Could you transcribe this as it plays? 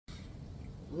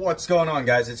What's going on,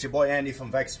 guys? It's your boy Andy from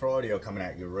vexproaudio coming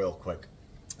at you real quick.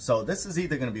 So this is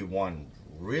either going to be one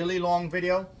really long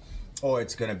video or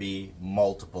it's going to be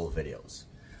multiple videos.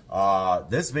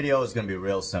 This video is going to be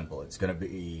real simple. It's going to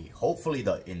be, hopefully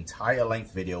the entire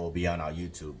length video will be on our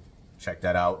YouTube. Check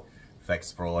that out,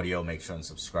 vexproaudio. Make sure and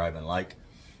subscribe and like.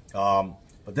 But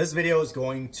this video is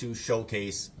going to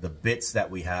showcase the bits that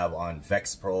we have on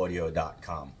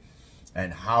vexproaudio.com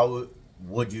and how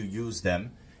would you use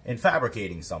them in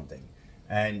fabricating something.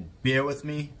 And bear with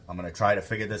me, I'm going to try to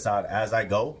figure this out as I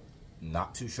go.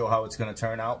 Not too sure how it's going to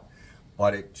turn out,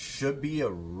 but it should be a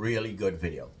really good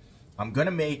video. I'm going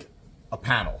to make a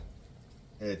panel.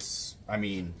 It's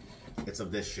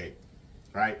of this shape,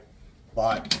 right?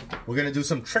 But we're going to do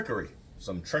some trickery.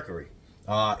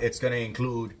 It's going to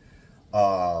include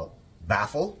a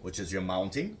baffle, which is your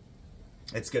mounting.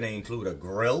 It's going to include a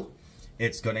grill.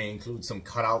 It's going to include some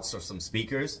cutouts of some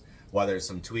speakers, whether it's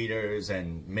some tweeters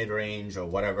and mid-range or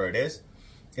whatever it is.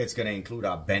 It's going to include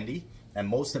our bendy, and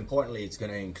most importantly, it's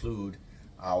going to include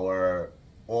all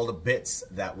the bits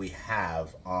that we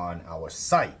have on our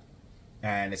site.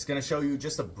 And it's going to show you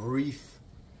just a brief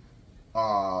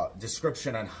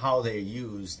description on how they're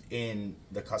used in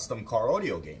the custom car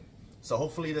audio game. So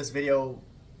hopefully this video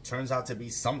turns out to be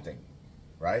something,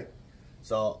 right?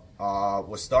 So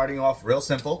we're starting off real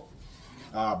simple.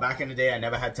 Back in the day, I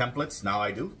never had templates. Now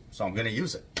I do, so I'm going to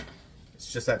use it.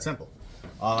 It's just that simple.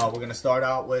 We're going to start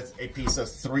out with a piece of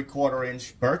 3/4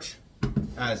 inch birch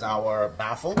as our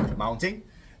baffle mounting.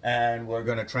 And we're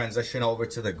going to transition over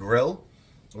to the grill,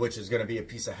 which is going to be a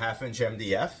piece of 1/2 inch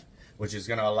MDF, which is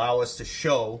going to allow us to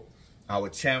show our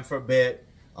chamfer bit,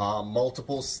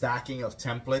 multiple stacking of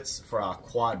templates for our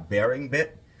quad bearing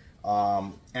bit,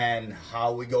 and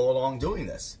how we go along doing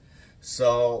this.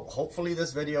 So hopefully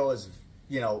this video is,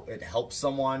 it helps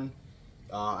someone.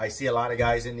 I see a lot of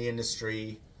guys in the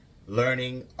industry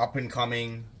learning, up and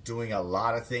coming, doing a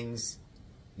lot of things,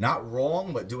 not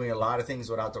wrong, but doing a lot of things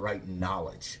without the right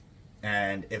knowledge.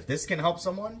 And if this can help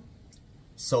someone,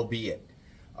 so be it.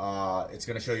 It's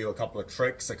going to show you a couple of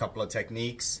tricks, a couple of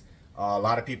techniques. A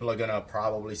lot of people are going to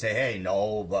probably say, hey,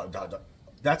 no, but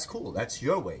that's cool. That's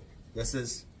your way. This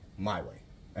is my way.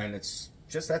 And it's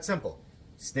just that simple.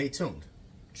 Stay tuned.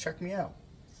 Check me out.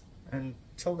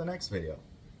 Until the next video.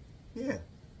 Yeah.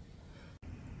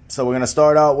 So we're going to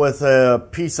start out with a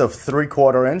piece of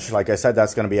 3/4 inch. Like I said,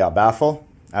 that's going to be our baffle.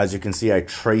 As you can see, I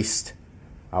traced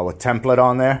our template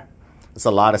on there. It's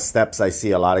a lot of steps I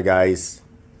see a lot of guys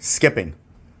skipping,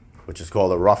 which is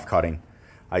called a rough cutting.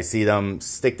 I see them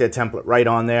stick their template right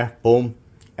on there, boom,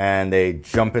 and they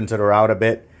jump into the route a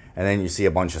bit, and then you see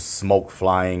a bunch of smoke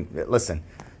flying. Listen,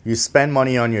 you spend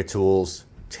money on your tools,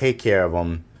 take care of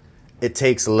them. It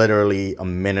takes literally a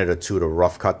minute or two to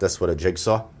rough cut this with a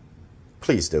jigsaw.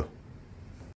 Please do.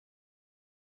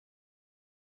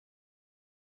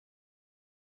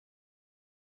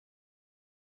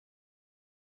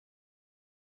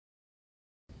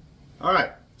 All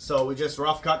right, so we just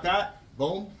rough cut that.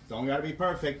 Boom. Don't gotta be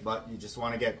perfect, but you just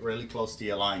want to get really close to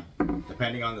your line,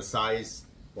 depending on the size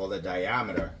or the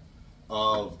diameter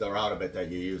of the router bit that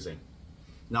you're using.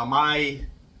 Now, my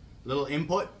little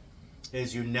input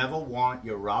is you never want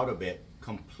your router bit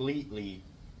completely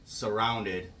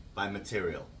surrounded by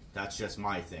material. That's just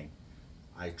my thing.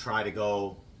 I try to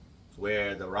go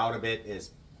where the router bit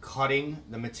is cutting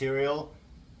the material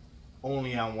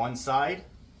only on one side,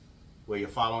 where you're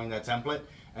following that template,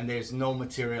 and there's no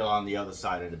material on the other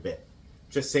side of the bit.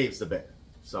 Just saves the bit.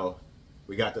 So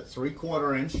we got the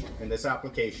 3/4 inch in this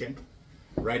application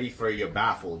ready for your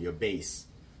baffle, your base.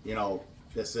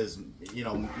 This is,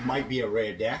 might be a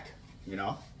rear deck,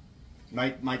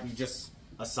 might be just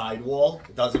a side wall.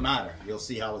 It doesn't matter. You'll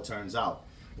see how it turns out.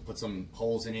 We'll put some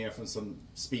holes in here for some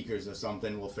speakers or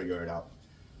something. We'll figure it out.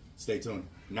 Stay tuned.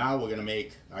 Now we're gonna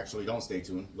make, actually don't stay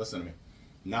tuned, listen to me.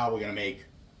 Now we're gonna make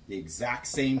the exact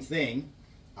same thing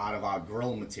out of our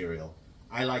grill material.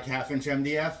 I like 1/2 inch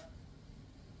MDF.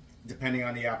 Depending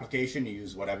on the application, you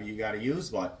use whatever you gotta use,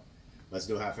 but let's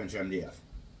do 1/2 inch MDF.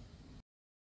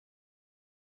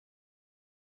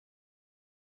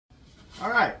 All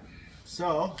right,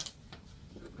 so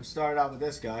we started out with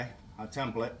this guy, our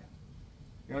template.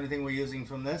 The only thing we're using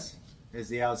from this is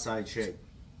the outside shape.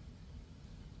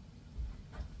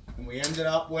 And we ended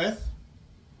up with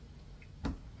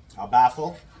our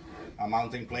baffle, our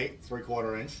mounting plate,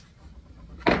 3/4 inch,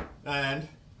 and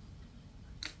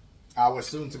our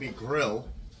soon-to-be grill,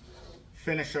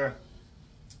 finisher,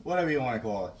 whatever you want to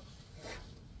call it,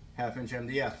 1/2 inch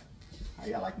MDF. How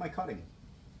you like my cutting?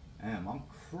 Damn, I'm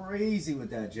crazy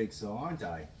with that jigsaw, aren't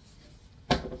I?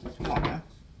 Come on, man.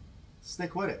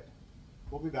 Stick with it.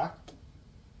 We'll be back.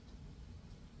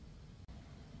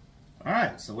 All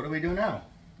right, so what do we do now?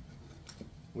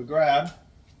 We grab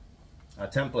our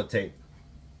template tape.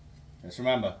 Just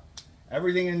remember,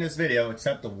 everything in this video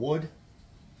except the wood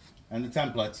and the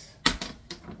templates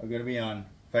are going to be on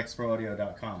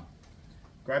vexproaudio.com.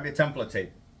 Grab your template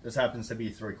tape. This happens to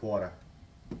be 3/4.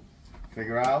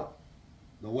 Figure out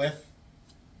the width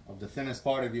of the thinnest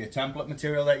part of your template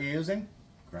material that you're using.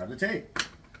 Grab the tape.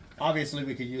 Obviously,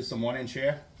 we could use some 1-inch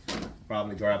here.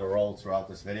 Probably grab a roll throughout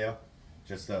this video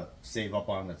just to save up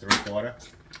on the 3/4.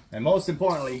 And most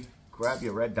importantly, grab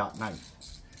your red dot knife.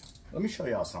 Let me show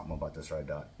y'all something about this red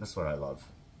dot. This is what I love.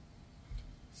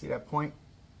 See that point?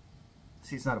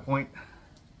 See, it's not a point.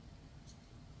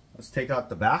 Let's take out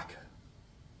the back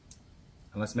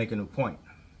and let's make a new point.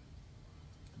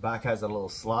 The back has a little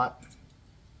slot.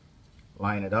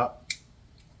 Line it up.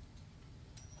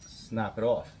 Snap it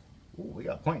off. Ooh, we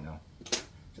got a point now.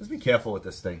 Just be careful with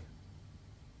this thing.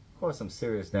 Cause some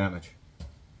serious damage.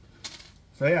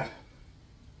 So yeah,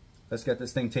 let's get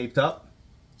this thing taped up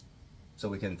so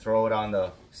we can throw it on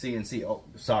the CNC. Oh,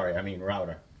 sorry, I mean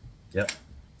router. Yep,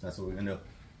 that's what we're gonna do.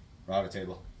 Router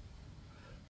table.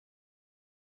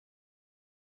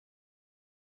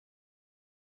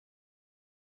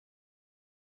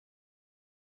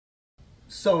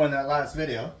 So in that last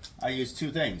video, I used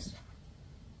 2 things.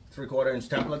 3/4 inch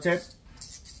template tape,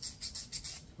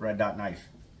 red dot knife.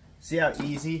 See how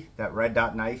easy that red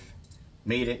dot knife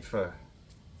made it for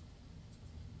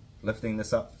lifting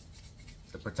this up?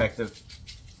 The protective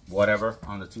whatever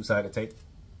on the 2-sided tape.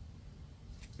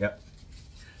 Yep.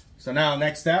 So now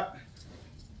next step,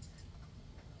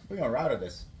 we're gonna router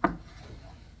this.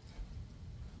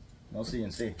 No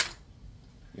CNC.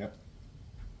 Yep.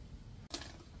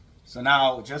 So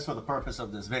now, just for the purpose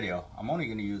of this video, I'm only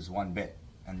gonna use 1 bit,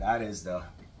 and that is the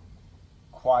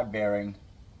quad bearing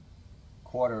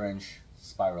 1/4 inch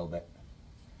spiral bit.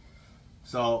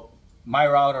 So my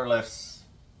router lifts,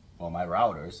 well, my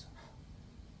routers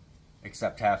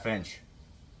accept 1/2 inch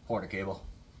porter cable,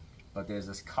 but there's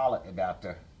this collet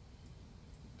adapter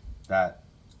that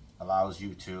allows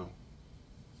you to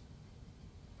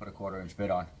put a 1/4 inch bit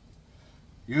on.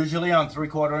 Usually on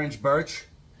 3/4 inch birch,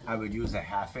 I would use a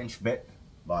 1/2 inch bit,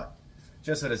 but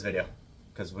just for this video,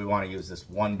 because we want to use this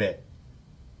 1 bit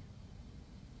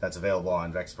that's available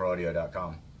on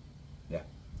vexproaudio.com. Yeah,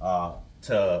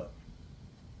 to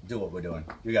do what we're doing.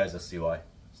 You guys will see why.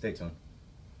 Stay tuned.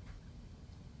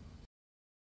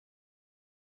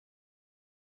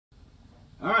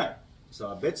 All right, so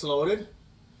our bit's loaded.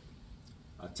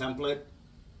 Our template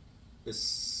is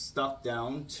stuck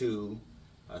down to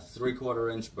a 3/4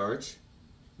 inch birch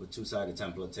with 2-sided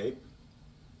template tape,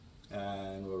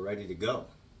 and we're ready to go.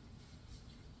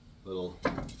 Little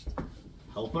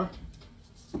helper.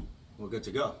 We're good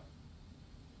to go.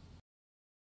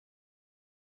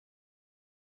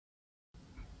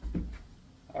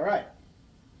 All right,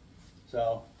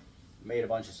 so made a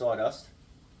bunch of sawdust,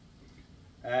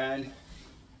 and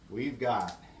we've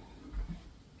got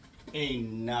a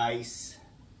nice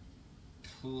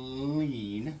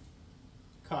clean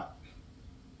cut.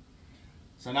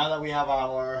 So now that we have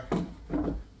our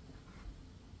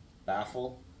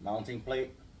baffle mounting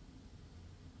plate,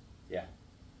 yeah,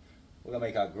 we're gonna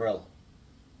make our grill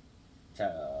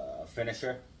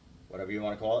finisher, whatever you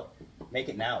want to call it. Make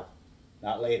it now,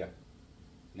 not later.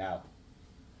 Now.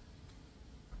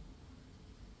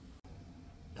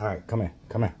 All right, come here,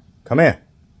 come here, come here.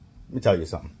 Let me tell you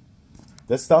something.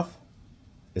 This stuff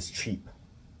is cheap.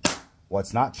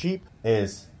 What's not cheap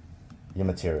is your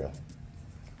material.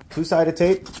 2-sided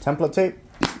tape, template tape,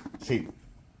 cheap.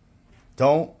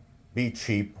 Don't be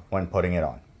cheap when putting it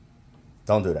on.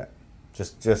 Don't do that.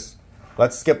 Just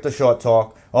let's skip the short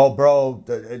talk. Oh, bro,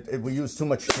 we use too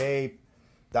much tape.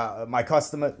 My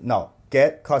customer, no.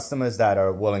 Get customers that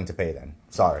are willing to pay then.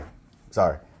 Sorry.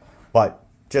 But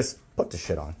just put the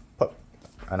shit on.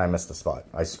 And I missed the spot.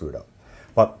 I screwed up.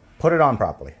 But put it on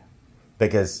properly.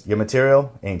 Because your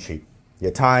material ain't cheap.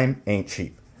 Your time ain't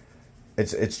cheap.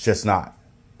 It's just not.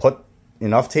 Put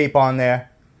enough tape on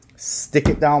there. Stick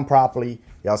it down properly.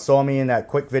 Y'all saw me in that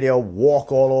quick video.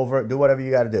 Walk all over it. Do whatever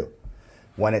you got to do.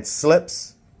 When it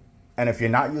slips, and if you're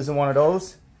not using one of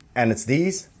those, and it's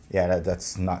these, yeah,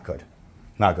 that's not good.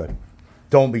 Not good.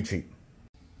 Don't be cheap.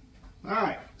 All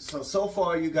right. So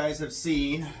far you guys have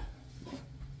seen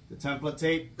the template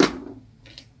tape,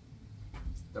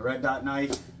 the red dot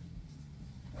knife,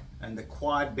 and the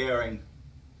quad bearing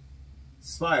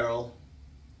spiral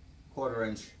 1/4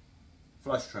 inch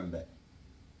flush trim bit.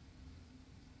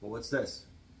 But what's this?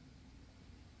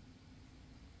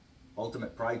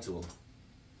 Ultimate pry tool.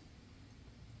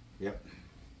 Yep.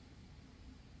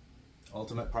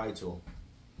 Ultimate pry tool.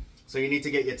 So you need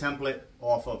to get your template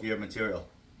off of your material.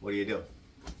 What do?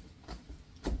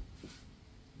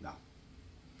 No,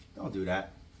 don't do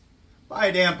that. Buy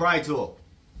a damn pry tool.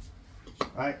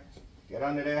 Right? Get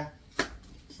under there.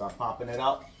 Start popping it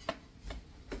up.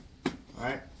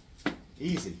 Alright?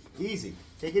 Easy, easy.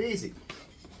 Take it easy.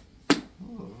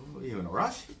 Oh, are you in a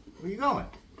rush? Where are you going?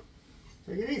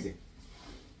 Take it easy.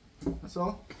 That's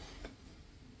all.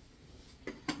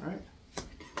 Alright?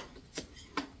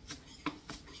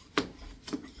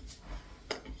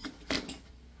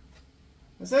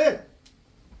 That's it.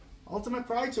 Ultimate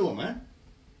pry tool, man.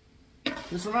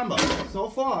 Just remember, so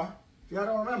far, if y'all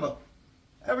don't remember,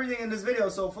 everything in this video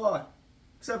so far,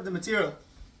 except the material,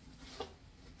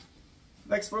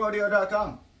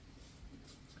 vexproaudio.com.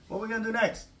 What are we going to do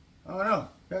next? I don't know.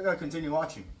 Y'all got to continue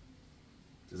watching.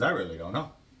 Because I really don't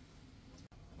know.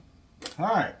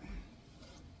 Alright.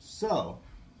 So,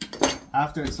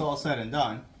 after it's all said and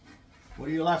done, what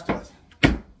are you left with?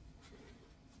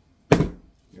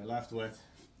 You're left with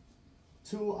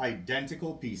two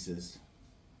identical pieces.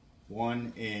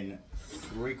 One in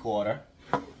 3/4.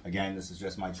 Again, this is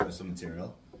just my choice of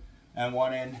material. And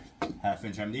one in 1/2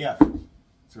 inch MDF.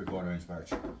 3/4 inch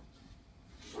birch.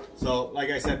 So, like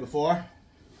I said before,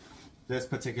 this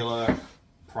particular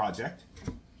project,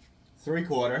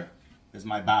 3/4 is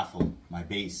my baffle, my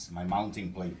base, my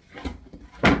mounting plate.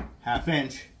 1/2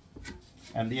 inch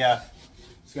MDF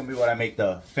is going to be what I make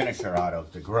the finisher out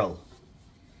of, the grill.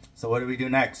 So what do we do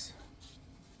next?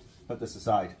 Put this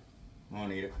aside. I don't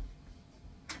need it.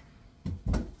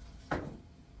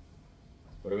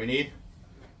 What do we need?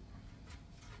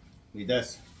 Need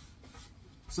this.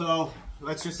 So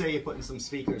let's just say you're putting some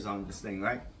speakers on this thing,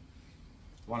 right?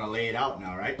 Want to lay it out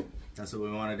now, right? That's what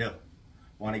we want to do.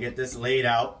 Want to get this laid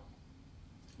out,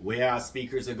 where our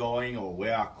speakers are going, or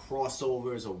where our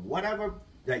crossovers, or whatever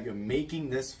that you're making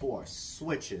this for,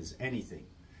 switches, anything.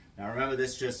 Now remember,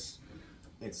 it's just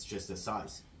a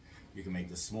size. You can make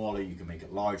this smaller, you can make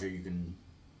it larger, you can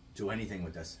do anything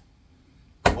with this.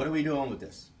 What are we doing with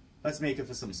this? Let's make it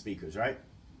for some speakers, right?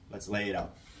 Let's lay it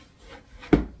out.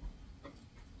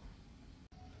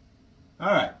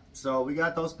 Alright, so we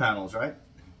got those panels, right?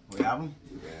 We have them?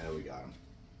 Yeah, we got them.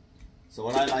 So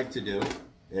what I like to do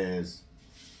is,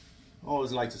 I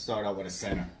always like to start out with a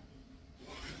center.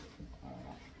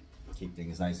 Keep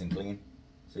things nice and clean.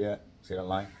 See that? See that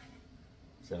line?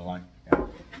 See that line? Yeah.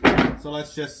 So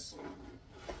let's just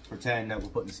pretend that we're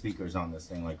putting speakers on this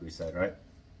thing like we said, right?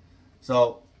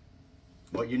 So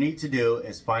what you need to do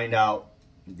is find out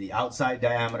the outside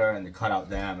diameter and the cutout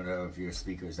diameter of your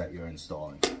speakers that you're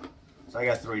installing. So I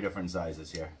got 3 different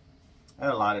sizes here. I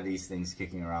have a lot of these things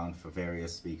kicking around for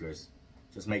various speakers.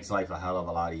 Just makes life a hell of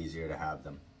a lot easier to have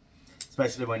them.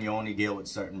 Especially when you only deal with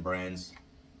certain brands.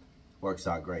 Works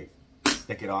out great.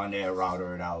 Stick it on there,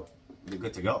 router it out. You're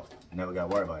good to go. You never got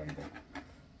to worry about anything.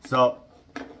 So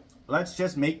let's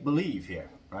just make believe here,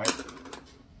 right?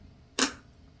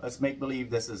 Let's make believe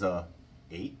this is a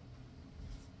 8.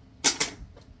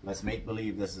 Let's make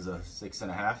believe this is a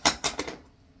 6.5.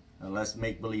 And let's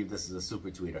make believe this is a super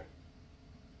tweeter.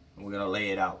 And we're gonna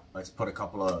lay it out. Let's put a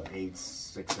couple of 8s,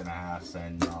 6.5s,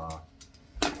 and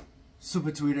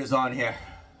super tweeters on here.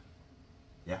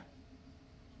 Yeah.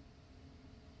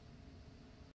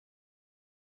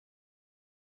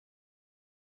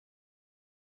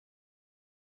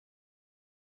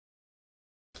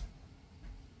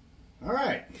 All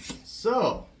right.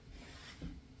 So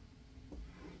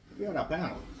we got our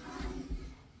panel.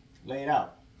 Lay it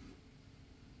out.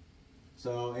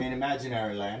 So in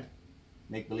imaginary land,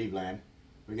 make-believe land,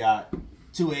 we got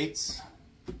 2 8s,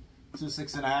 2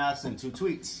 6.5s, and 2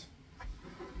 tweets.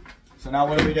 So now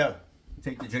what do?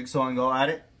 Take the jigsaw and go at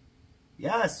it?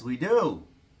 Yes, we do.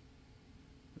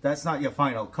 But that's not your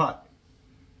final cut.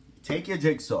 You take your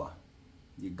jigsaw,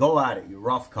 you go at it, you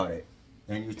rough cut it,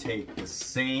 then you take the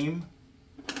same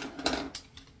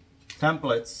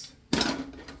templates.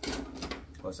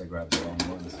 Of course I grabbed the wrong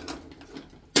ones.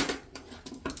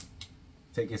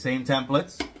 Take your same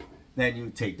templates, then you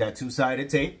take that 2-sided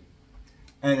tape,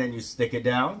 and then you stick it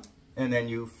down, and then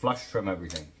you flush trim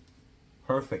everything.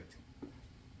 Perfect.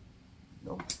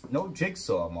 No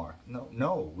jigsaw, Mark.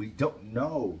 No, we don't.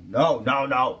 No.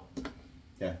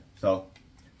 Yeah, so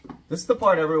this is the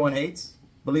part everyone hates.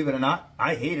 Believe it or not,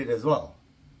 I hate it as well.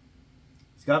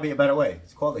 It's got to be a better way.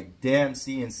 It's called a damn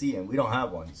CNC, and we don't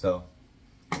have one, so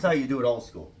that's how you do it old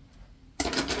school.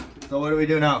 So what do we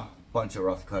do now? Bunch of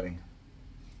rough cutting.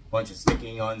 Bunch of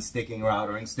sticking, unsticking,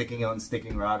 routering, sticking,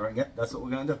 unsticking, routering. Yeah, that's what we're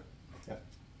going to do.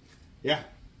 Yeah.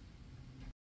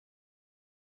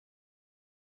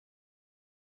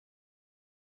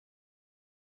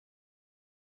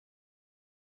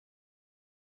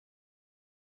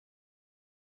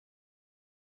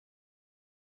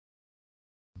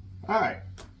 All right,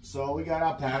 so we got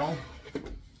our panel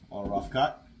all rough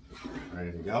cut,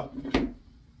 ready to go.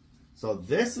 So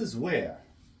this is where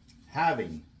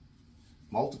having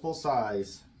multiple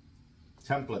size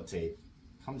template tape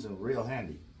comes in real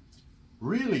handy.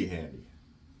 Really handy.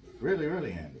 Really,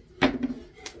 really handy.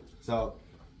 So,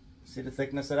 see the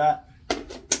thickness of that?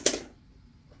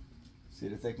 See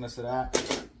the thickness of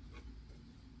that?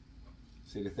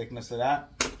 See the thickness of that?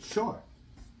 Sure.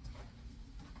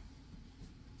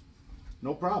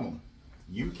 No problem.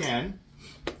 You can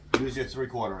use your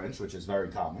 3/4 inch, which is very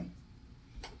common,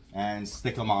 and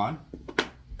stick them on.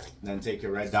 Then take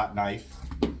your red dot knife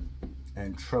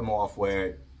and trim off where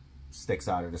it sticks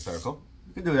out of the circle.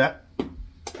 You can do that,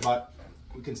 but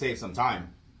we can save some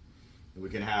time. We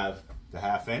can have the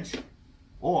 1/2 inch,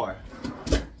 or,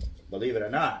 believe it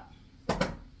or not,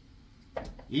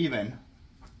 even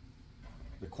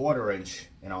the 1/4 inch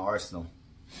in our arsenal.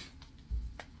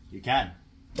 You can.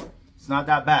 It's not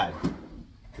that bad,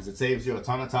 because it saves you a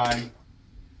ton of time,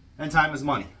 and time is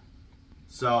money.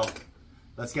 So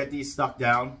let's get these stuck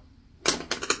down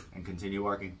and continue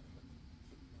working.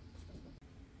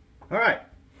 All right,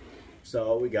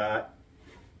 so we got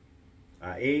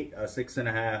our 8, our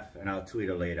 6.5, and our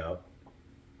tweeter laid out.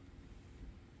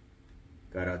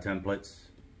 Got our templates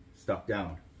stuck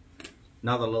down.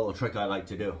 Another little trick I like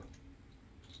to do.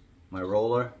 My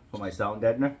roller for my sound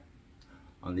deadener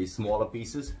on these smaller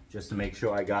pieces, just to make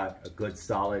sure I got a good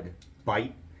solid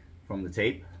bite from the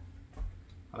tape.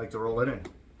 I like to roll it in.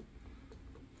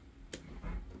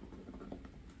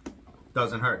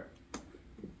 Doesn't hurt.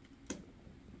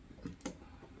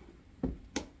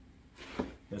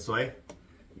 This way,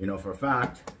 you know for a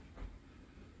fact,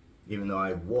 even though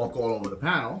I walk all over the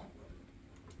panel,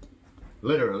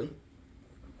 literally,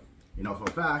 you know for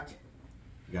a fact,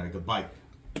 you got a good bite.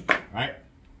 All right?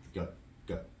 Good,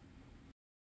 good.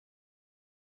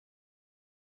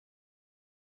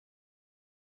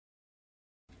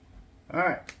 All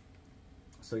right,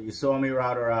 so you saw me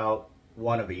router out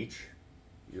one of each.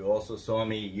 You also saw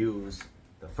me use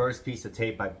the first piece of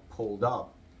tape I pulled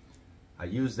up. I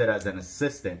used it as an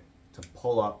assistant to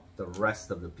pull up the rest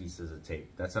of the pieces of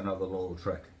tape. That's another little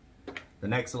trick. The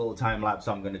next little time lapse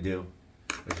I'm gonna do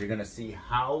is you're gonna see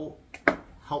how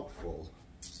helpful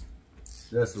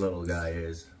this little guy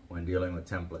is when dealing with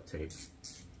template tape.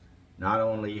 Not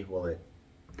only will it,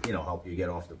 you know, help you get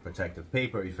off the protective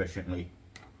paper efficiently,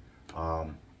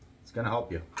 it's gonna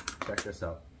help you. Check this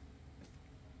out.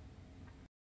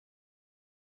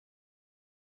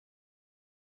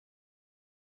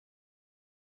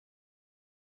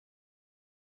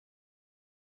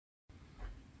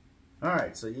 All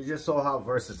right, so you just saw how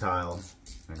versatile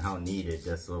and how needed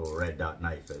this little red dot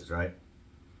knife is, right?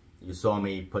 You saw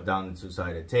me put down the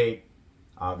two-sided tape.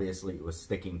 Obviously, it was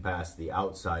sticking past the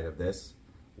outside of this,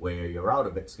 where your router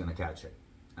bit's gonna catch it.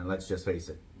 And let's just face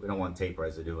it, we don't want tape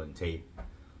residue and tape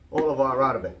all of our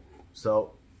router bit.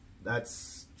 So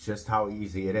that's just how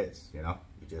easy it is, you know?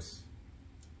 You just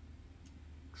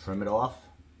trim it off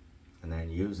and then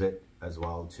use it as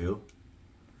well to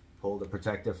pull the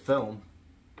protective film,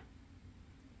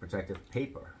 protective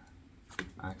paper,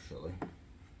 actually,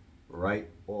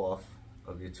 right off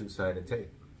of your two-sided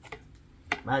tape.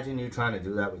 Imagine you trying to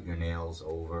do that with your nails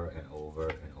over and over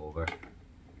and over.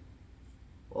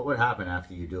 What would happen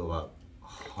after you do about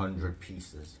 100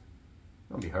 pieces?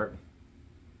 You're gonna be hurting.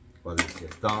 Whether it's your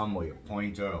thumb or your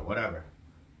pointer or whatever.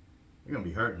 You're gonna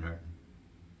be hurting.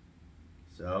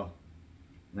 So,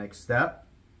 next step,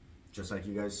 just like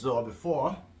you guys saw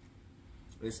before,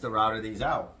 is to router these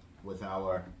out with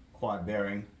our quad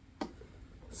bearing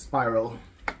spiral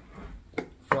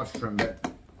flush trim bit.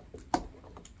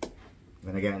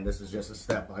 And again, this is just a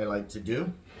step I like to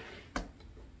do.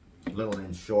 Little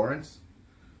insurance,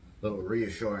 little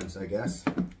reassurance, I guess.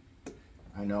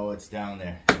 I know it's down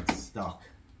there, it's stuck,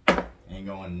 ain't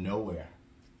going nowhere.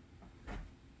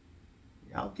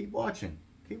 Yeah, I'll keep watching,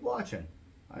 keep watching.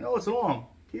 I know it's long,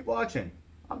 keep watching.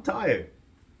 I'm tired.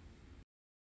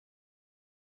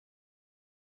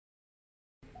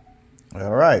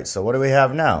 All right, so what do we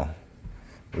have now?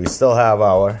 We still have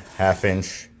our 1/2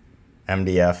 inch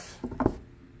MDF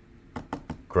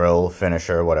grill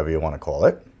finisher, whatever you want to call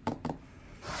it.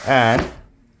 And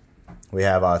we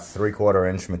have our 3/4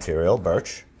 inch material,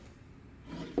 birch.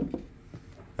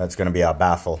 That's going to be our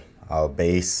baffle, our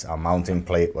base, our mounting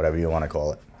plate, whatever you want to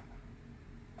call it.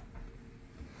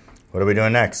 What are we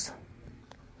doing next?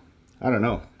 I don't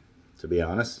know, to be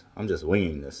honest. I'm just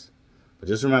winging this. But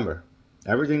just remember,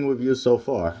 everything we've used so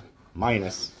far,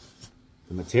 minus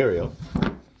the material,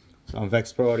 is on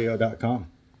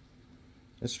vexproaudio.com.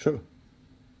 It's true.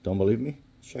 Don't believe me?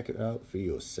 Check it out for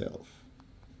yourself.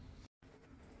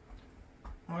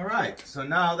 All right, so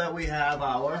now that we have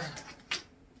our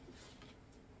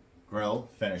grill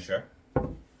finisher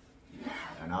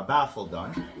and our baffle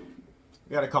done,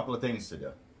 we got a couple of things to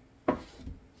do.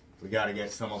 We got to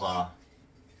get some of our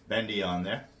bendy on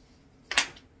there,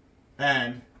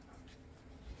 and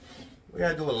we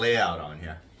got to do a layout on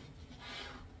here.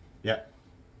 Yep,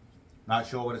 not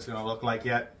sure what it's going to look like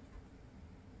yet,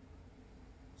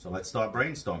 so let's start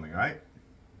brainstorming, right?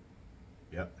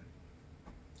 Yep,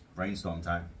 brainstorm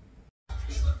time.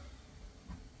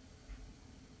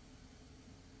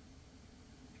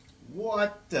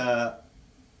 What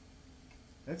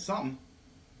it's something.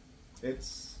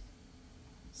 It's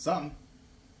something.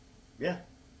 Yeah,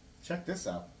 check this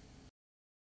out.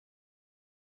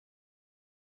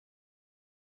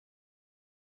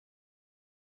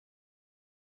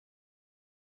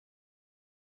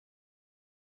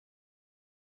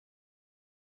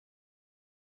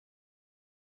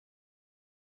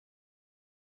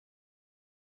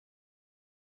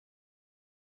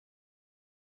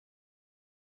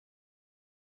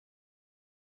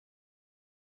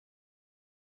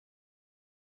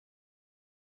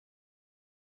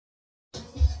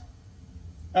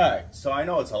 Alright, so I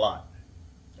know it's a lot.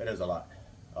 It is a lot.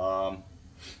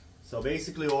 So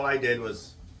basically all I did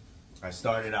was I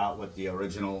started out with the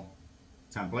original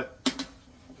template.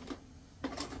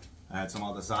 I had some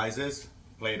other sizes,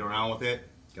 played around with it,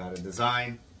 got a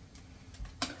design.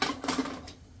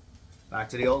 Back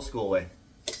to the old school way.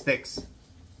 Sticks.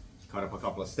 Cut up a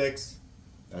couple of sticks.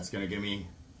 That's going to give me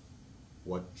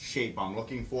what shape I'm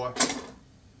looking for.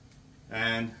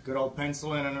 And good old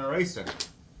pencil and an eraser.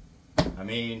 I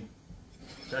mean,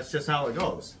 that's just how it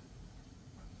goes.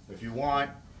 If you want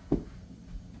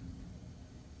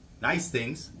nice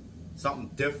things, something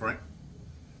different,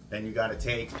 then you got to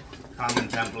take common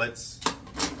templates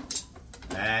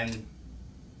and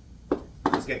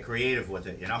just get creative with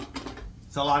it, you know?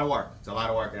 It's a lot of work. It's a lot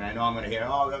of work, and I know I'm going to hear,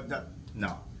 oh,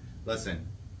 no. Listen,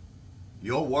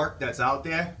 your work that's out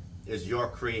there is your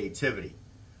creativity.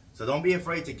 So don't be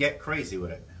afraid to get crazy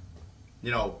with it. You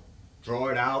know, draw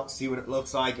it out, see what it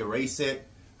looks like, erase it,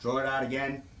 draw it out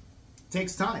again. It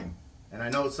takes time. And I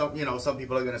know some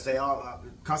people are going to say, oh,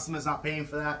 customer's not paying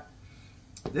for that.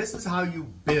 This is how you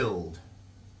build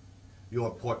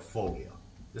your portfolio.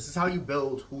 This is how you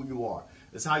build who you are.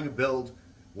 This is how you build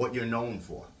what you're known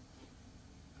for.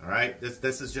 All right?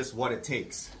 This is just what it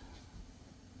takes.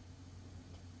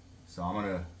 So I'm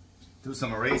going to do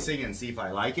some erasing and see if I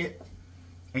like it.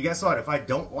 And guess what? If I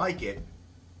don't like it,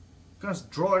 I'm going to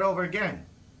draw it over again.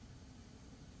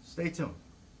 Stay tuned.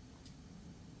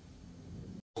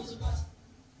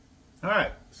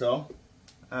 Alright, so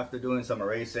after doing some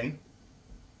erasing,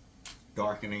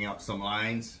 darkening up some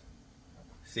lines,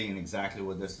 seeing exactly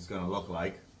what this is going to look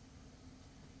like,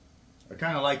 I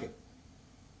kind of like it.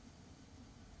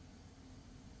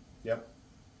 Yep,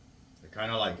 I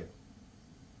kind of like it.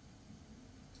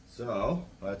 So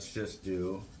let's just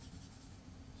do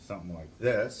something like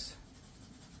this,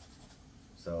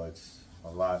 so it's a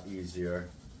lot easier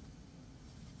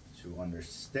to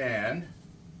understand.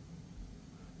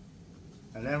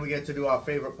 And then we get to do our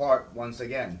favorite part once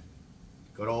again,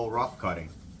 good old rough cutting.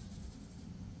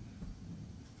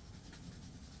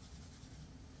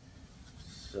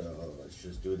 So let's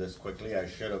just do this quickly. I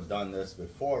should have done this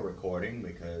before recording,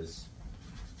 because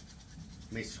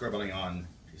me scribbling on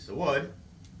a piece of wood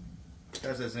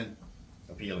just isn't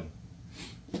appealing.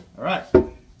 All right.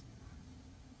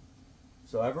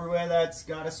 So everywhere that's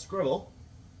got a scribble,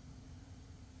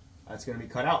 that's going to be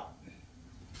cut out.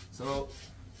 So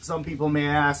some people may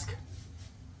ask,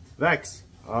 Vex,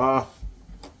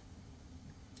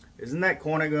 isn't that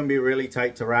corner going to be really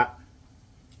tight to wrap?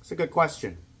 It's a good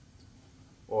question.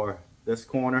 Or this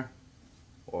corner,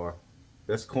 or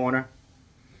this corner.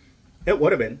 It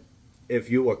would have been if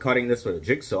you were cutting this with a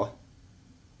jigsaw,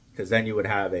 because then you would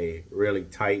have a really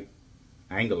tight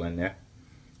angle in there.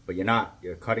 But you're not.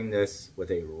 You're cutting this with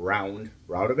a round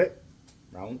of it.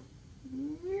 Round?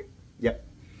 Yep.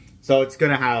 So it's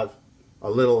going to have a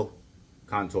little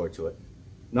contour to it.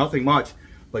 Nothing much,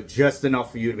 but just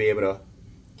enough for you to be able to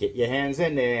get your hands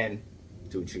in there and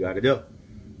do what you got to do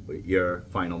with your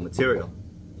final material.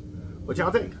 What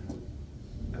y'all think?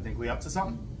 I think we up to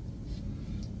something?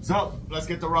 So let's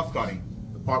get the rough cutting.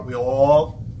 The part we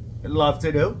all love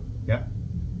to do. Yeah.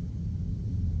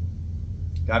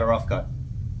 Got a rough cut.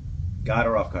 Got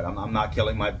a rough cut. I'm not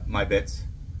killing my bits.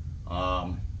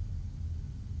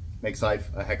 Makes life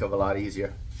a heck of a lot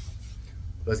easier.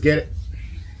 Let's get it.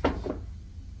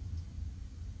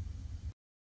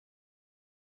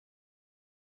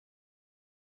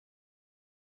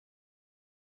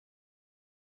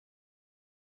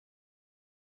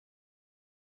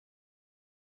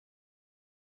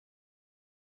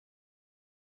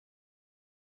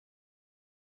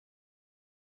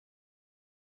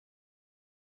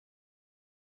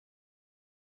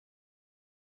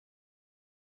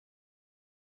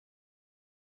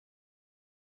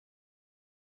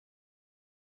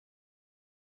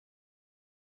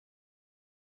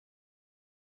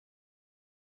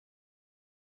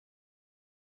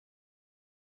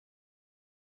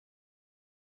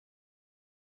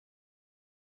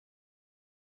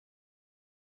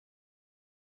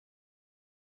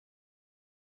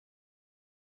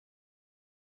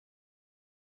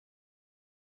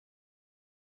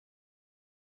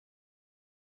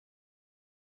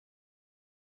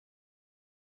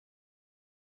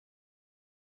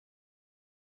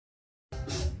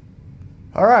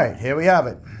 All right, here we have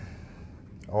it.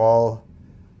 All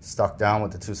stuck down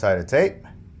with the two-sided tape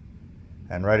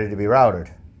and ready to be routed.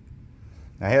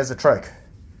 Now here's the trick.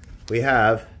 We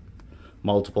have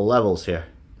multiple levels here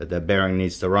that the bearing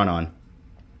needs to run on.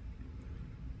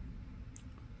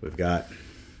 We've got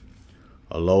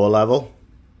a lower level,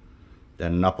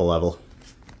 then an upper level.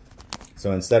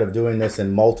 So instead of doing this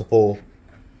in multiple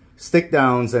stick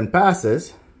downs and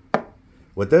passes,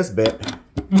 with this bit,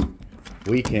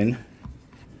 we can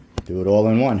do it all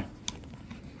in one.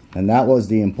 And that was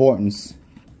the importance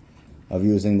of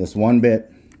using this one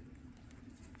bit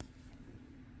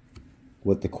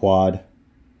with the quad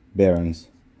bearings.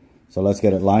 So let's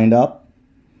get it lined up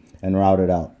and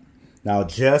routed out. Now,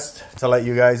 just to let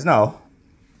you guys know,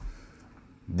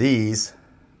 these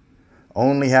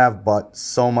only have but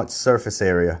so much surface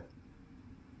area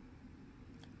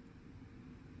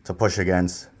to push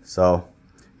against. So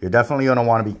you're definitely going to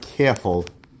want to be careful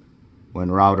when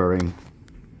routering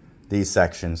these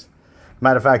sections.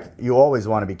 Matter of fact, you always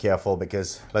want to be careful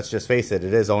because, let's just face it,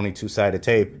 it is only two-sided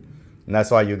tape. And that's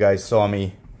why you guys saw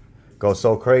me go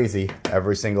so crazy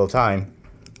every single time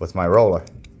with my roller.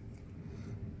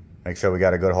 Make sure we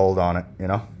got a good hold on it, you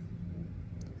know?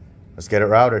 Let's get it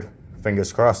routed.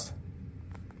 Fingers crossed.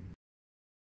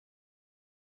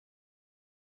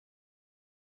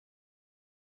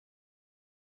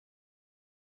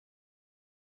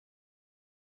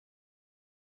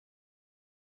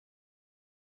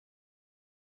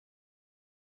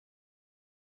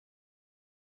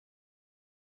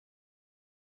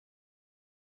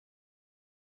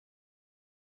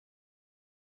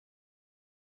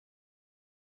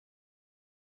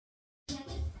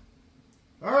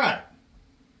 All right.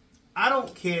 I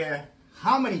don't care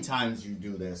how many times you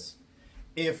do this.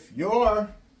 If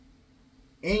your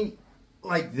ink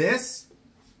like this,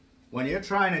 when you're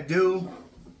trying to do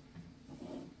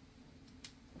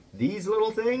these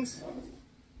little things,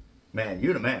 man,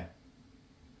 you the man.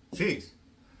 Jeez.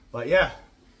 But yeah,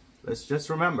 let's just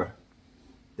remember,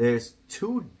 there's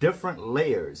two different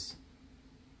layers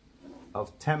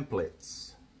of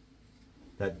templates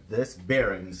that this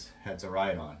bearings had to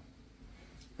ride on.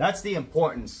 That's the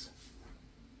importance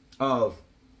of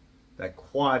that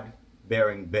quad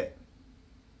bearing bit.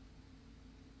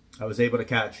 I was able to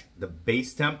catch the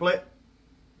base template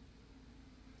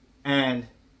and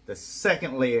the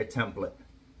second layer template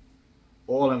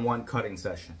all in one cutting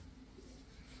session.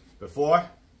 Before,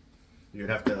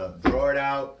 you'd have to draw it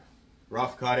out,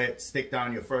 rough cut it, stick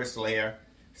down your first layer,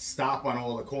 stop on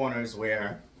all the corners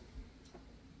where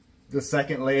the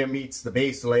second layer meets the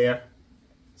base layer.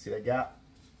 See that gap?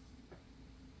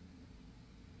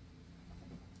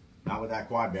 Not with that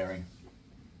quad bearing.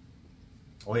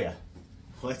 Oh yeah,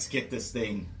 let's get this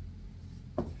thing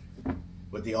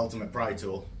with the ultimate pry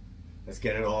tool. Let's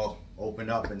get it all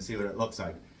opened up and see what it looks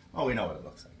like. Oh, we know what it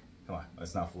looks like. Come on,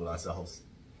 let's not fool ourselves.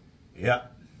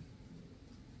 Yep.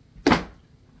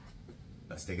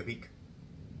 Let's take a peek.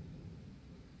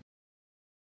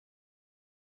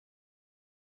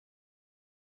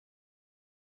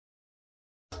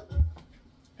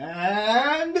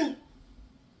 And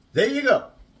there you go.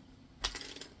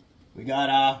 We got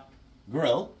our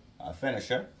grill, our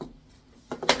finisher,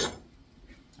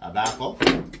 our baffle.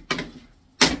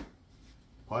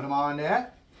 Put them on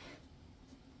there.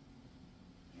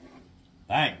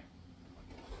 Bang.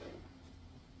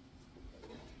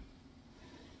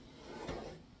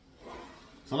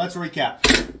 So let's recap.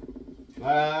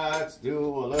 Let's do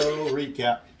a little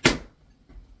recap.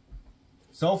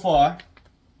 So far,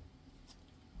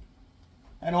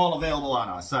 and all available on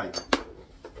our site,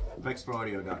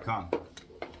 vexproaudio.com.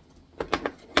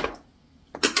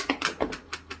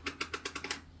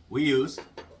 We use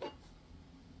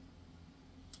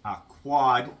a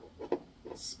quad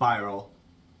spiral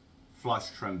flush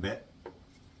trim bit.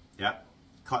 Yep.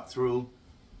 Cut through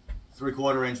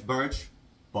 3/4 inch birch,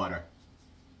 butter.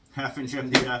 1/2 inch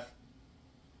MDF,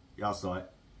 y'all saw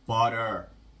it, butter.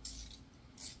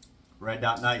 Red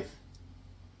dot knife.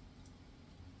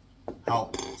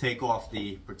 Help take off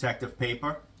the protective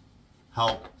paper.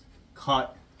 Help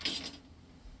cut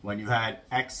when you had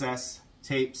excess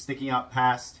tape sticking out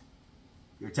past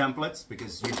your templates,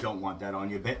 because you don't want that on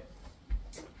your bit.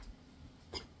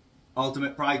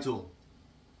 Ultimate pry tool.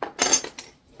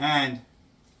 And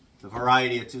the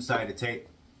variety of two-sided tape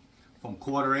from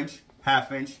 1/4 inch,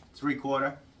 1/2 inch,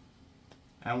 3/4,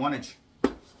 and 1 inch.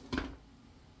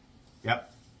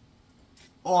 Yep.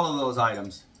 All of those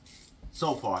items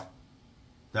so far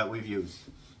that we've used,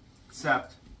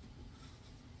 except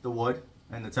the wood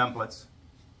and the templates,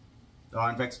 are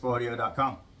on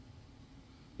vexproaudio.com.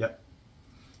 Yep.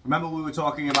 Remember we were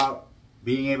talking about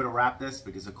being able to wrap this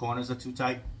because the corners are too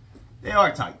tight. They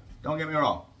are tight, don't get me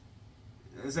wrong.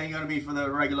 This ain't gonna be for the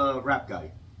regular wrap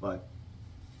guy, but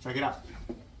check it out.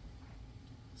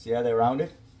 See how they're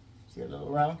rounded? See a little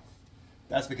round?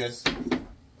 That's because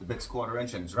the bit's 1/4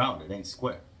 inch and it's round, it ain't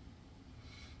square.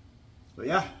 But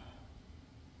yeah,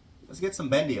 let's get some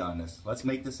bendy on this. Let's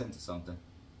make this into something.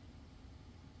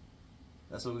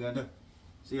 That's what we're gonna do.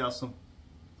 See y'all soon.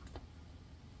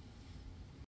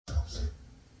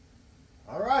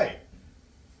 All right,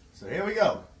 so here we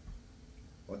go.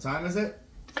 What time is it?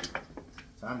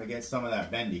 Time to get some of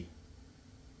that bendy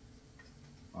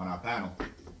on our panel.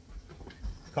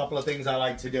 A couple of things I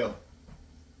like to do.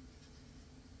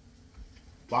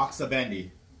 Box of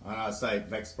bendy on our site,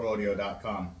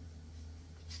 vexproaudio.com.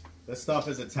 This stuff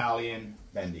is Italian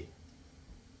bendy.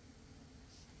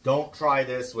 Don't try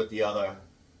this with the other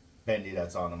bendy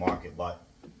that's on the market, but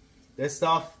this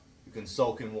stuff you can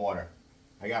soak in water.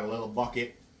 I got a little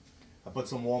bucket. I put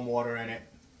some warm water in it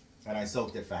and I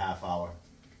soaked it for ½ hour.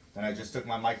 Then I just took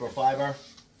my microfiber,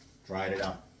 dried it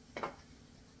up.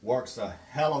 Works a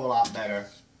hell of a lot better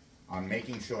on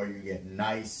making sure you get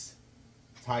nice,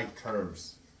 tight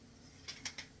curves.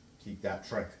 Keep that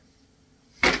trick.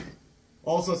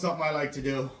 Also something I like to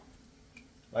do,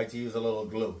 like to use a little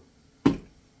glue.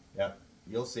 Yep,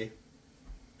 you'll see.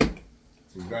 So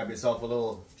you grab yourself a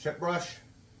little chip brush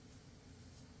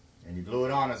and you glue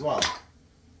it on as well.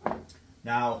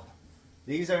 Now,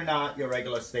 these are not your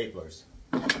regular staplers.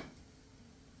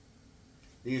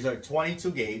 These are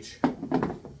 22 gauge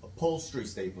upholstery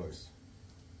staplers.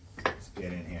 Let's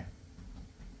get in here.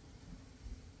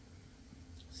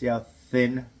 See how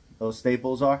thin those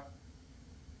staples are?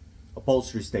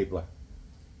 Upholstery stapler.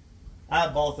 I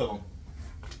have both of them.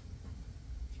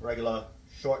 Regular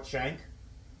short shank,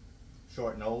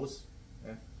 short nose,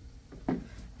 yeah.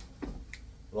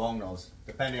 Long nose,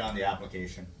 depending on the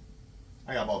application.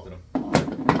 I got both of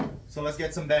them. So let's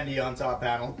get some bendy onto our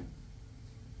panel.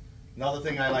 Another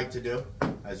thing I like to do,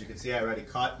 as you can see I already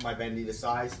cut my bendy to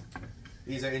size.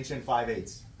 These are 1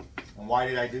 5/8. And why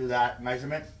did I do that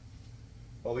measurement?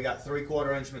 Well, we got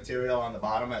 3/4 inch material on the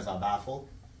bottom as our baffle,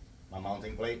 my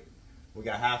mounting plate. We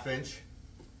got 1/2 inch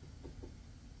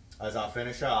as our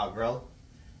finisher, our grill.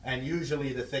 And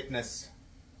usually the thickness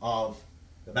of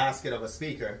the basket of a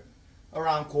speaker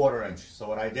around 1/4 inch. So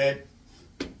what I did,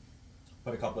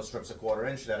 put a couple of strips of 1/4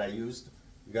 inch that I used.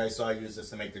 You guys saw I used this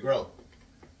to make the grill.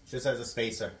 Just as a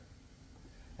spacer.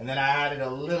 And then I added a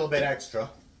little bit extra.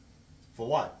 For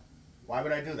what? Why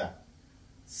would I do that?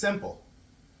 Simple.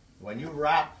 When you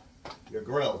wrap your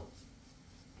grill,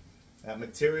 that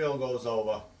material goes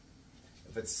over.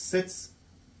 If it sits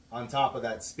on top of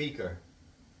that speaker,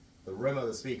 the rim of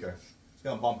the speaker, it's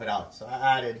going to bump it out. So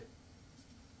I added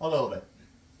a little bit.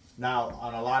 Now,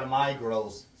 on a lot of my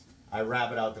grills, I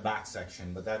wrap it out the back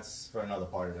section, but that's for another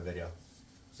part of the video.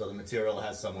 So the material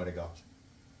has somewhere to go.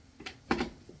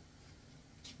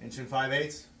 1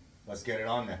 5/8. Let's get it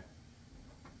on there.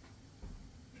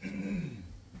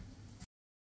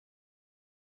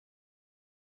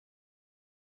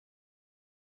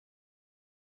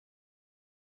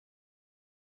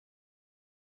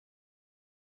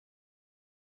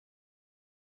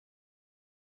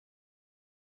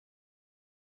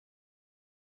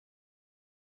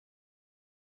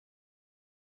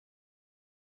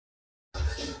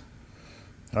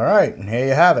 All right, and here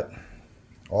you have it.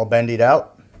 All bendied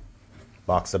out.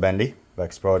 Box of bendy,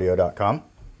 vexproaudio.com.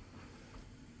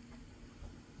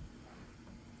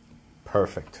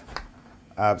 Perfect.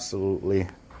 Absolutely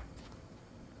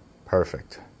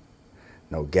perfect.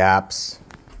 No gaps.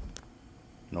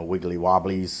 No wiggly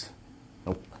wobblies.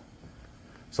 Nope.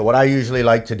 So what I usually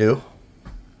like to do,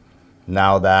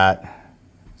 now that,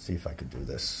 see if I could do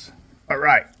this. All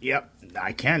right, yep,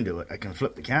 I can do it. I can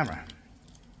flip the camera.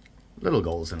 Little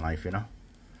goals in life, you know.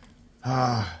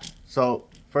 So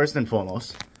first and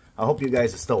foremost, I hope you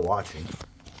guys are still watching,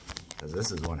 because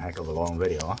this is one heck of a long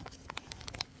video, huh?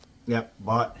 Yep,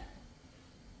 but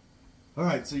all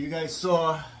right, so you guys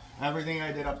saw everything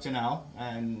I did up to now,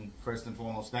 and first and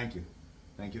foremost, thank you.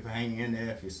 Thank you for hanging in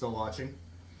there if you're still watching.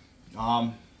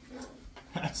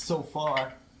 That so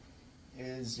far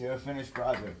is your finished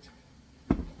project.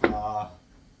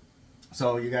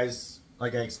 So you guys,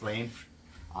 like I explained,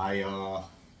 I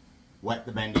wet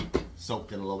the bendy,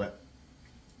 soaked it a little bit,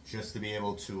 just to be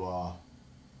able to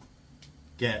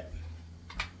get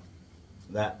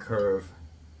that curve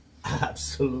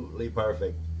absolutely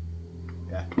perfect.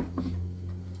 Yeah,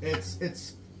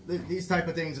 it's these type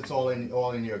of things. It's all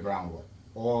in your groundwork.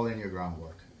 All in your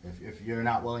groundwork. If you're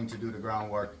not willing to do the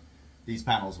groundwork, these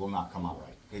panels will not come out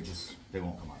right. They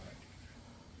won't come out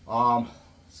right.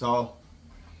 So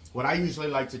what I usually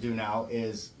like to do now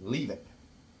is leave it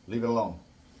alone.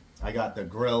 I got the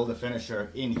grill, the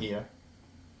finisher in here.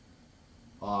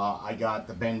 I got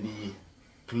the bendy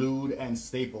glued and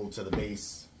stapled to the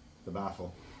base, the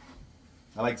baffle.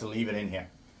 I like to leave it in here,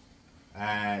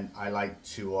 and I like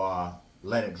to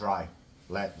let it dry.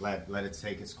 Let it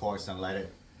take its course and let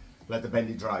the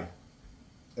bendy dry.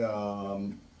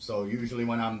 So usually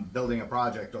when I'm building a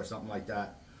project or something like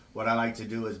that, what I like to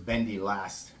do is bendy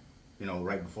last, you know,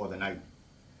 right before the night.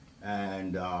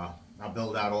 And I'll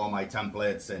build out all my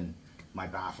templates and my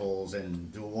baffles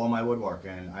and do all my woodwork,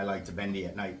 and I like to bendy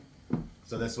at night.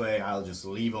 So this way I'll just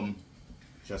leave them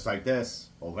just like this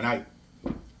overnight.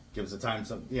 Gives the time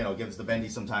some, you know, gives the bendy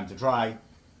some time to dry,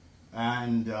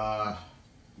 and the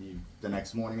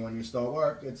next morning when you start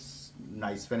work, it's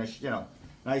nice finished, you know,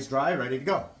 nice dry, ready to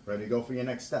go for your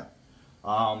next step.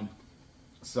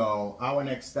 So our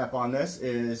next step on this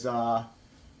is,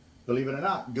 believe it or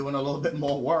not, doing a little bit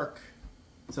more work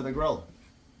to the grill.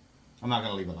 I'm not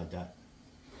gonna leave it like that.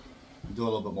 Do a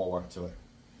little bit more work to it.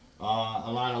 A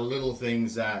lot of little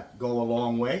things that go a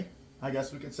long way, I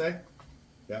guess we could say.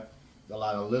 Yep. A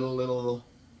lot of little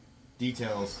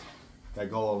details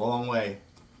that go a long way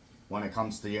when it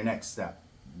comes to your next step.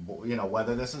 You know,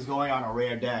 whether this is going on a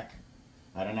rear deck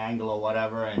at an angle or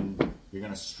whatever, and you're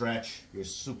gonna stretch your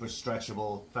super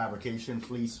stretchable fabrication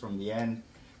fleece from the end,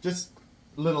 just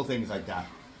little things like that.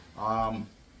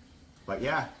 But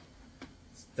yeah,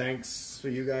 thanks for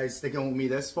you guys sticking with me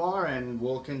this far, and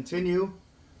we'll continue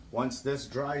once this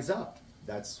dries up.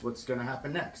 That's what's gonna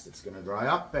happen next. It's gonna dry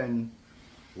up, and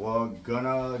we're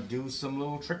gonna do some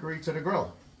little trickery to the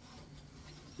grill.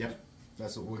 Yep,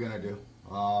 that's what we're gonna do.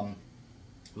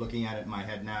 Looking at it in my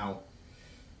head now,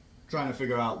 trying to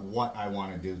figure out what I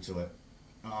want to do to it.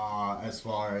 As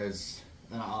far as,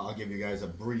 I'll give you guys a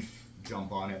brief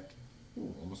jump on it.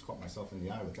 Ooh, almost caught myself in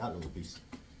the eye with that little piece.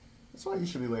 That's why you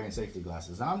should be wearing safety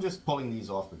glasses. And I'm just pulling these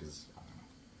off because,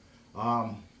 I don't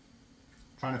know.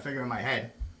 Trying to figure in my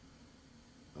head,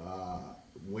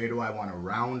 where do I want to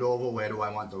round over? Where do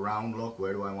I want the round look?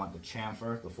 Where do I want the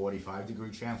chamfer, the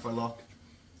 45-degree chamfer look?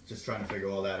 Just trying to figure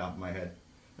all that out in my head.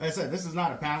 Like I said, this is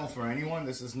not a panel for anyone.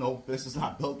 This is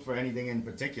not built for anything in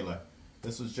particular.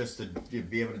 This was just to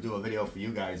be able to do a video for you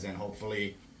guys, and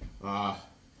hopefully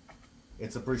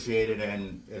it's appreciated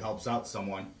and it helps out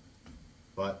someone.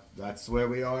 But that's where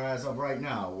we are as of right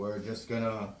now. We're just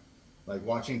gonna, like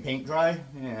watching paint dry.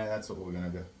 Yeah, that's what we're gonna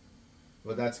do.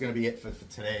 But that's gonna be it for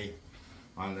today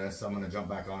on this. I'm gonna jump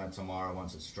back on it tomorrow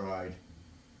once it's dried,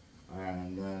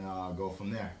 and then go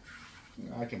from there.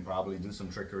 I can probably do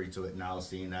some trickery to it now,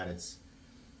 seeing that it's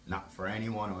not for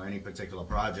anyone or any particular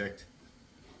project.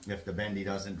 If the bendy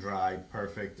doesn't dry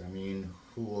perfect, I mean,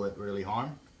 who will it really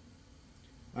harm?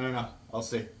 I don't know. I'll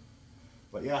see.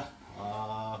 But yeah,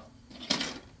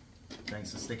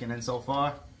 thanks for sticking in so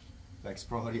far.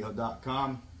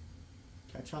 vexproaudio.com.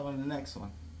 Catch y'all on the next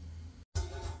one.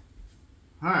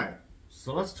 Alright,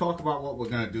 so let's talk about what we're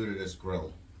going to do to this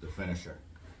grill, the finisher.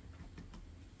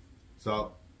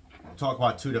 So, we'll talk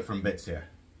about two different bits here.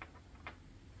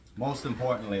 Most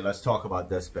importantly, let's talk about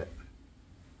this bit.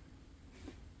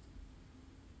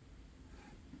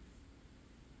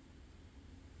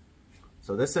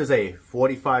 So this is a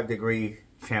 45-degree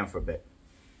chamfer bit,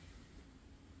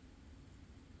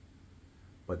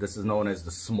 but this is known as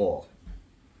the small.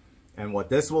 And what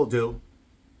this will do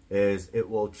is it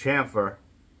will chamfer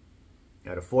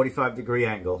at a 45-degree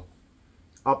angle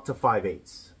up to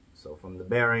 5/8. So from the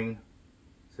bearing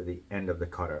to the end of the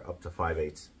cutter, up to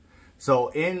 5/8. So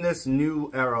in this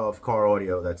new era of car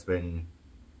audio that's been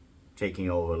taking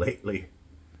over lately,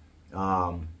 we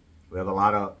have a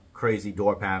lot of crazy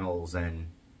door panels and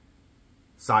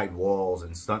side walls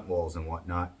and stunt walls and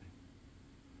whatnot,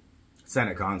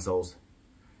 center consoles,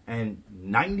 and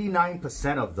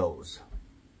 99% of those,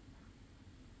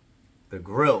 the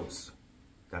grills,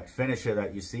 that finisher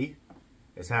that you see,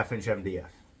 is 1/2" MDF.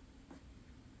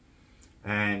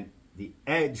 And the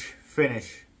edge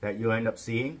finish that you end up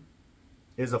seeing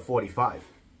is a 45.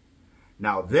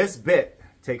 Now this bit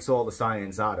takes all the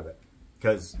science out of it,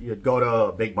 because you'd go to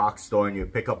a big box store and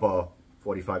you'd pick up a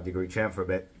 45-degree chamfer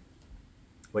bit,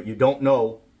 but you don't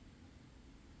know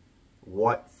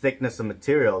what thickness of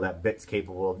material that bit's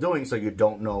capable of doing, so you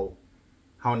don't know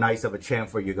how nice of a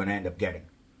chamfer you're going to end up getting.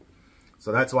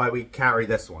 So that's why we carry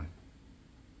this one.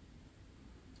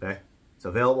 Okay, it's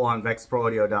available on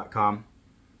vexproaudio.com.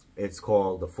 It's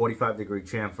called the 45-degree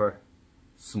chamfer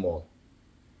small.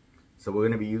 So we're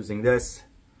going to be using this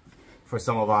for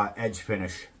some of our edge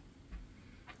finish.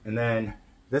 And then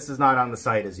this is not on the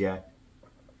site as yet.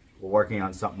 We're working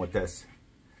on something with this.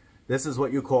 This is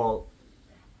what you call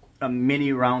a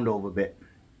mini round over bit.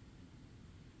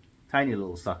 Tiny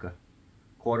little sucker.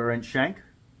 1/4 inch shank.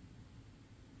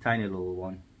 Tiny little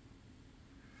one.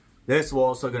 This we're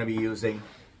also going to be using,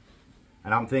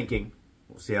 and I'm thinking,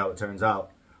 we'll see how it turns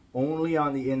out, only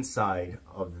on the inside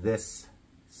of this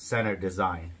center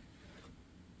design.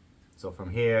 So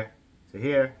from here to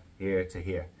here, here to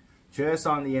here. Just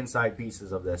on the inside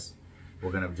pieces of this.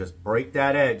 We're going to just break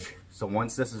that edge. So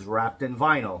once this is wrapped in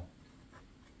vinyl,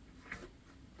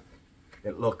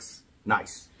 it looks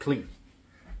nice, clean.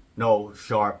 No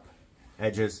sharp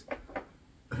edges,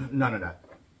 none of that.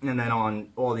 And then on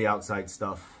all the outside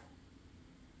stuff,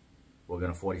 we're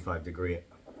going to 45 degree it.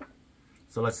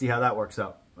 So let's see how that works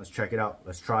out. Let's check it out.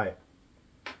 Let's try it.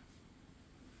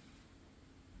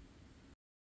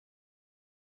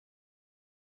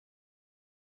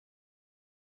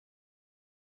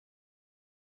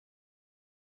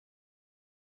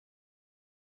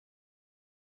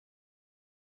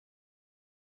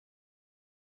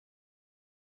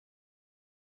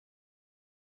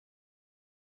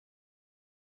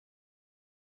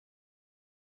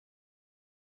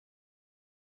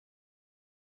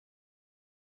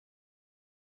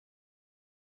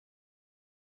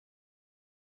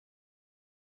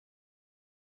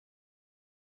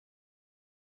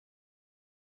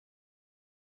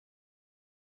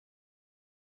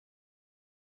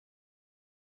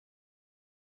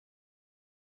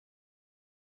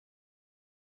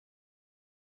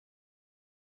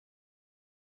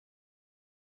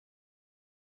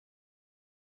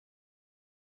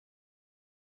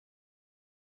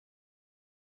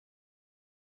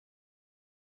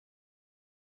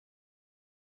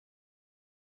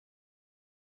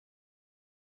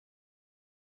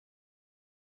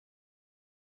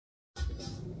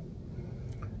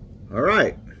 All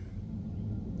right,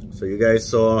 so you guys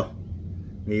saw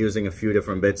me using a few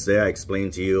different bits there. I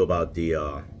explained to you about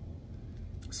the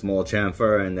small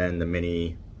chamfer and then the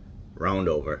mini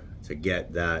roundover to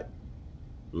get that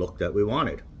look that we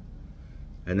wanted.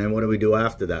 And then what do we do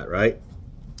after that, right?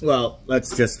 Well,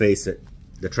 let's just face it.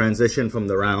 The transition from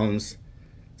the rounds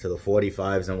to the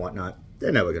 45s and whatnot,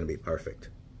 they're never going to be perfect.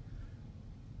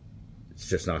 It's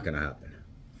just not going to happen.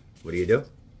 What do?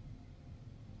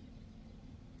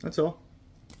 That's all.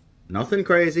 Nothing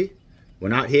crazy. We're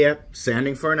not here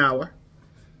sanding for an hour.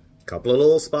 A couple of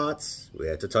little spots. We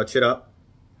had to touch it up.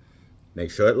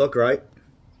 Make sure it looked right.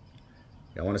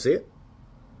 Y'all want to see it?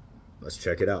 Let's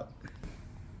check it out.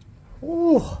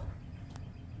 Ooh.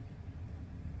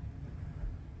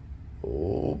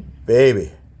 Oh,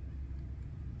 baby.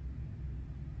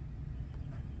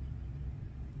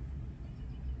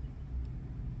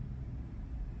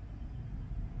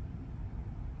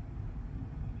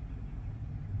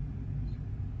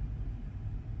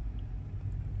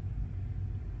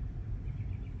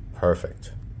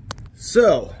 Perfect.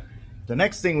 So, the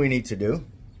next thing we need to do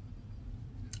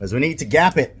is we need to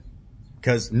gap it,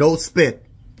 because no spit.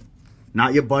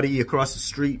 Not your buddy across the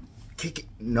street. Kick it.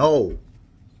 No.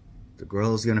 The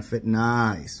grill's gonna fit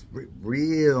nice.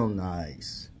 Real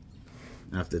nice.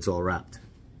 After it's all wrapped.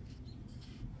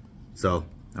 So,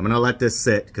 I'm gonna let this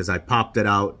sit, because I popped it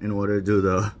out in order to do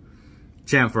the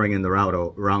chamfering in the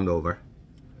round over.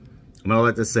 I'm gonna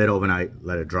let this sit overnight,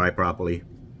 let it dry properly.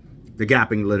 The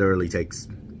gapping literally takes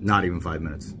not even 5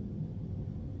 minutes.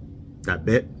 That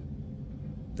bit,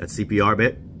 that CPR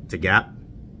bit to gap,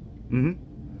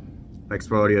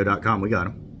 vexproaudio.com, we got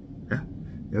them. Yeah,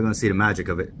 you're gonna see the magic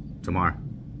of it tomorrow.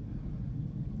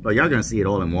 Well, you're gonna see it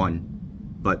all in one,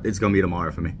 but it's gonna be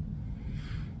tomorrow for me.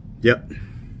 Yep.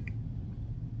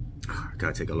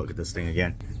 Gotta take a look at this thing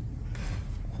again.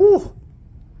 Whew.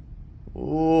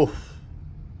 Ooh.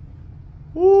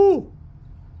 Ooh.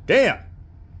 Damn.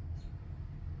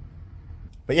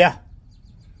 But yeah,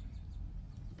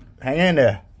 hang in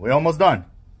there. We're almost done.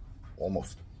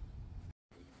 Almost.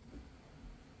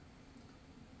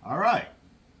 All right.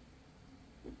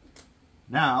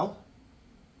 Now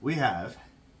we have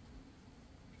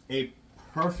a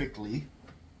perfectly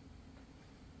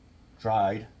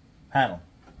dried panel.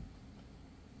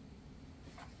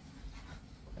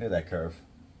 Look at that curve.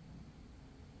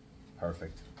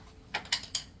 Perfect.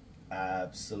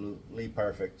 Absolutely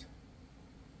perfect.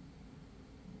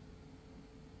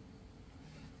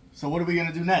 So what are we going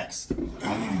to do next?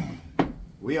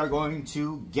 We are going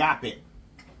to gap it.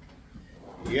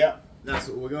 Yep, that's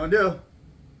what we're going to do.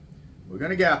 We're going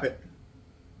to gap it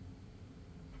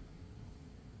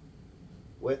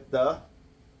with the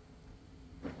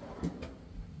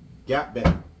gap bit.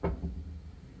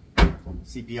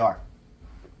 CPR.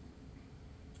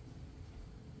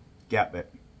 Gap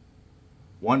bit.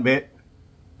 One bit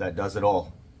that does it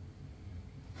all.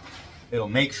 it'll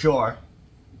make sure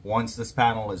once this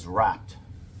panel is wrapped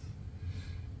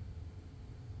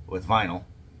with vinyl,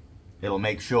 it'll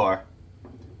make sure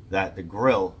that the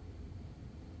grill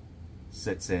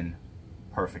sits in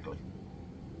perfectly.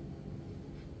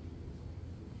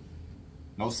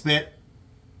 No spit.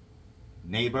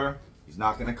 Neighbor, he's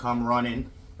not gonna come running,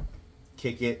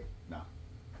 kick it. No,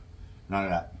 none of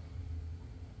that.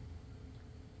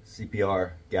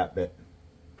 CPR gap bit.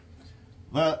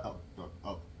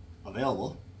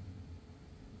 Available.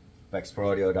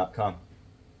 vexproaudio.com.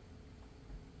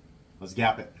 Let's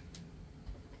gap it.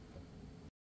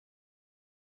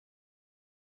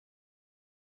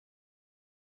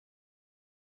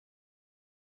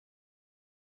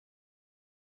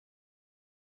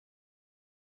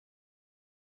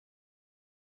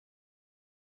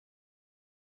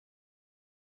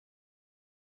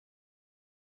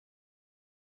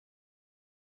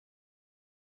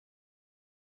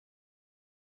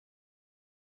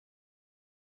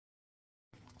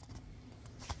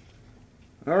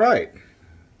 All right,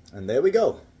 and there we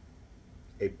go.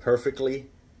 A perfectly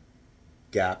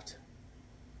gapped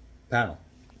panel.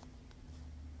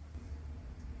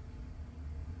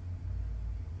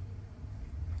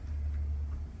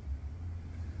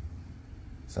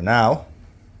 So now,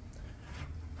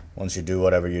 once you do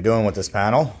whatever you're doing with this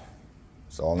panel,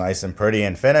 it's all nice and pretty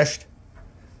and finished,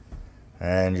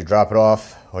 and you drop it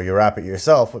off or you wrap it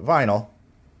yourself with vinyl,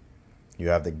 you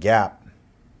have the gap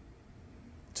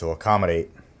to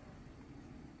accommodate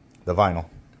the vinyl,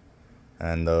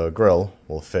 and the grill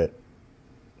will fit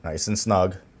nice and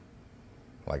snug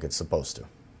like it's supposed to.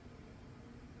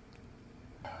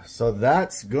 So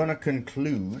that's gonna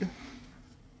conclude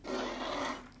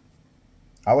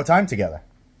our time together.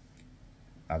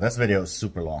 Now this video is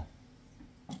super long.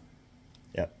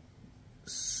 Yep,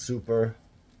 super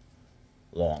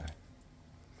long,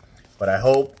 but I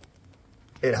hope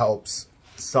it helps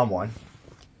someone.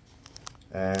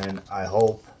 And I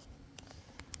hope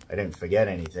I didn't forget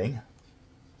anything.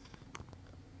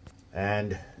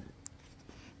 And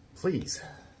please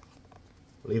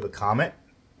leave a comment,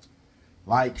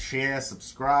 like, share,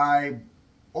 subscribe,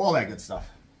 all that good stuff.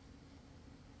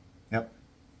 Yep.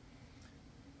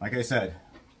 Like I said,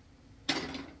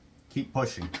 keep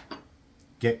pushing.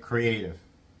 Get creative.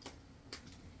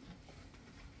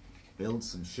 Build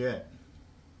some shit.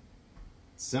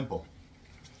 Simple.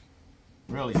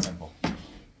 Really simple.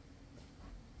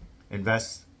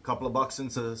 Invest a couple of bucks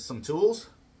into some tools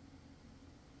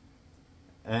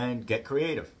and get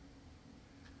creative.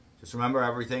 Just remember,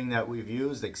 everything that we've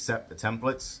used except the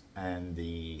templates and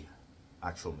the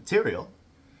actual material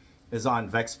is on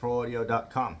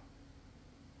vexproaudio.com.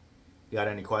 You got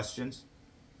any questions?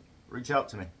 Reach out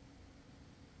to me.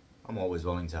 I'm always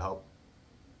willing to help.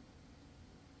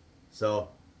 So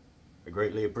I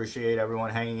greatly appreciate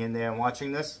everyone hanging in there and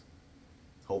watching this.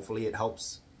 Hopefully it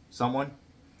helps someone.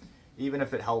 Even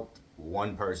if it helped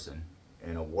one person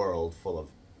in a world full of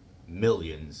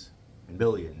millions and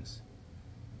billions,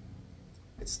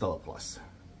 it's still a plus.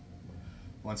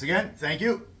 Once again, thank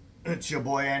you. It's your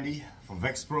boy Andy from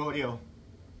Vex Pro Audio,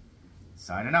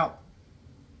 signing out.